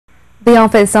The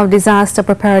Office of Disaster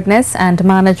Preparedness and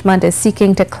Management is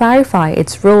seeking to clarify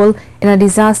its role in a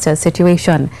disaster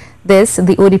situation. This,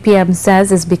 the ODPM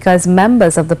says, is because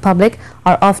members of the public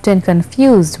are often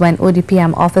confused when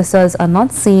ODPM officers are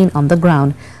not seen on the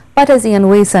ground. But as Ian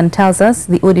Wason tells us,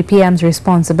 the ODPM's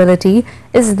responsibility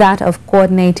is that of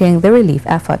coordinating the relief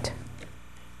effort.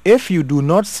 If you do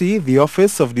not see the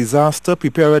Office of Disaster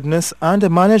Preparedness and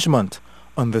Management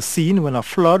on the scene when a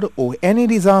flood or any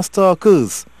disaster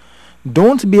occurs,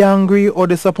 don't be angry or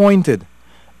disappointed,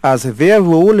 as their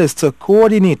role is to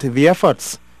coordinate the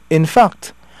efforts. In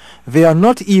fact, they are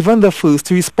not even the first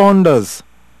responders.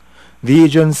 The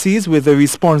agencies with the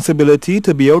responsibility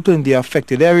to be out in the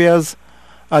affected areas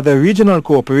are the regional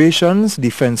corporations,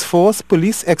 defense force,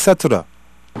 police, etc.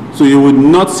 So you would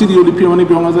not see the ODPM on the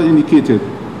ground as I indicated,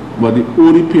 but the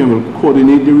ODPM will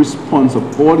coordinate the response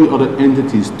of all the other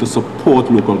entities to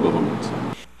support local government.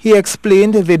 He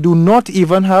explained they do not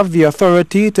even have the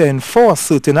authority to enforce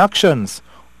certain actions,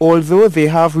 although they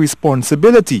have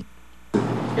responsibility.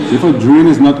 If a drain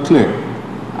is not clear,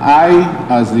 I,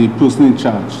 as the person in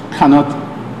charge, cannot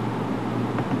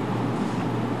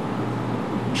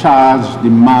charge the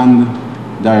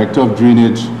man, director of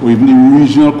drainage, or even the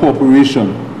regional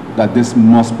corporation that this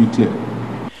must be clear.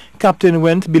 Captain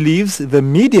Wendt believes the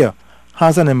media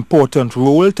has an important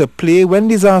role to play when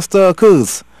disaster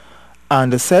occurs,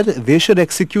 and said they should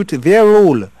execute their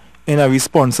role in a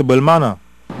responsible manner.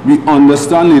 We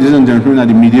understand, ladies and gentlemen, that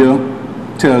the media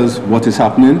tells what is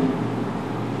happening.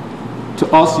 To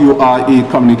us, you are a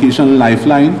communication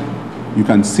lifeline. You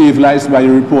can save lives by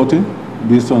reporting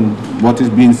based on what is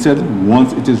being said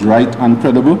once it is right and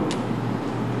credible.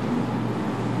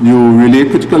 You relay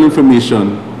critical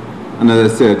information, and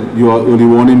as I said, you are the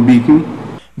warning beacon.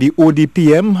 The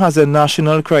ODPM has a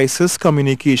National Crisis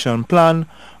Communication Plan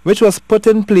which was put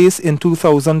in place in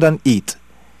 2008.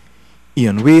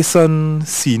 Ian Wason,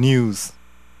 C News.